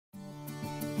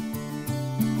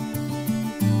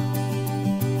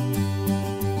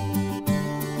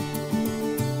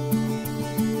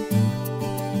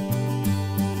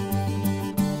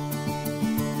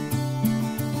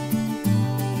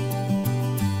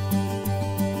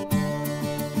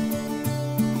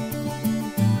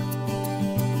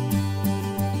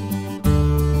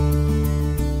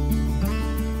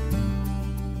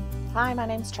Hi, my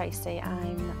name's Tracy.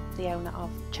 I'm the owner of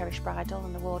Cherish Bridal,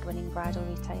 an award-winning bridal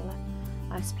retailer.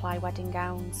 I supply wedding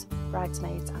gowns,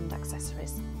 bridesmaids and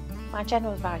accessories. My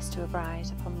general advice to a bride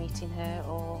upon meeting her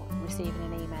or receiving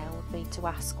an email would be to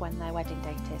ask when their wedding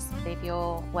date is. If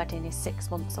your wedding is 6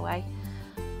 months away,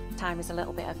 time is a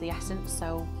little bit of the essence,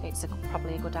 so it's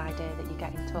probably a good idea that you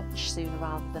get in touch sooner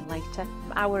rather than later.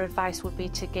 Our advice would be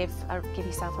to give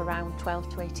yourself around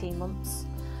 12 to 18 months.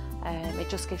 It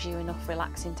just gives you enough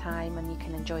relaxing time and you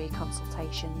can enjoy your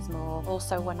consultations more.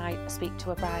 Also, when I speak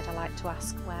to a bride, I like to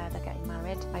ask where they're getting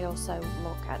married. I also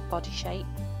look at body shape.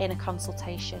 In a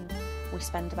consultation, we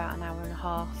spend about an hour and a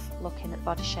half looking at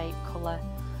body shape, colour,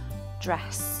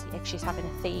 dress, if she's having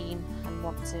a theme and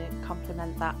want to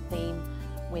complement that theme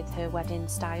with her wedding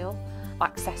style.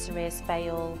 Accessories,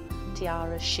 veil,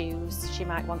 tiaras, shoes, she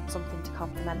might want something to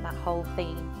complement that whole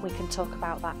theme. We can talk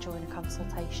about that during a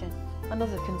consultation.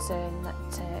 Another concern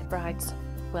that brides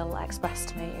will express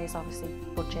to me is obviously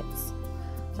budgets.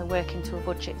 So working to a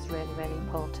budget is really, really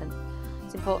important.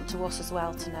 It's important to us as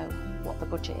well to know what the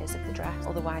budget is of the dress,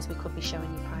 otherwise we could be showing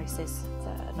you prices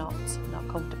that are not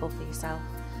comfortable for yourself.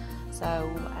 So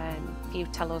if you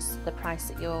tell us the price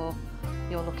that you're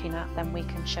looking at, then we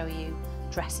can show you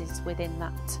dresses within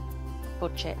that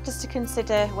budget. Just to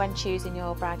consider when choosing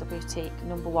your bridal boutique: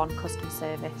 number one, customer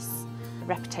service, the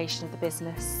reputation of the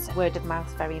business, word of mouth,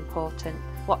 very important,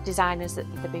 what designers that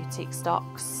the boutique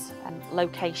stocks, and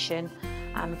location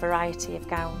and variety of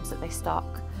gowns that they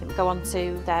stock. Go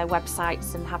onto their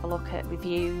websites and have a look at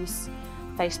reviews,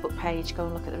 Facebook page, go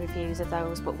and look at the reviews of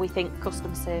those, but we think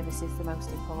customer service is the most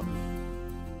important.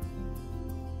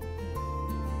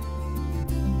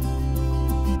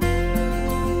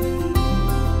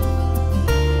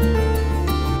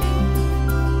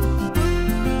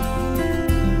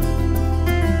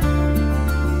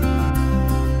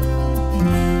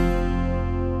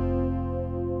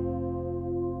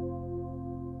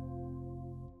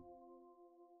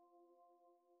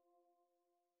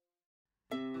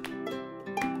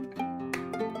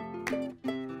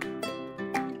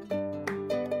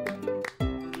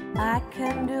 I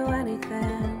can do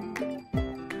anything,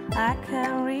 I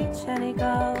can reach any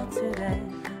goal today.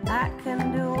 I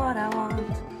can do what I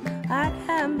want, I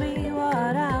can be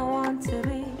what I want.